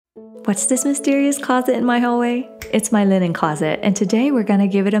What's this mysterious closet in my hallway? It's my linen closet, and today we're gonna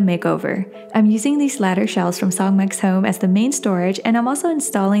give it a makeover. I'm using these ladder shelves from Songmicshome as the main storage, and I'm also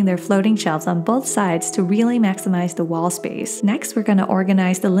installing their floating shelves on both sides to really maximize the wall space. Next, we're gonna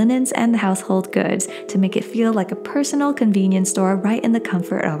organize the linens and the household goods to make it feel like a personal convenience store right in the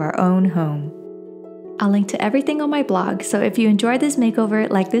comfort of our own home. I'll link to everything on my blog, so if you enjoyed this makeover,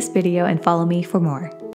 like this video and follow me for more.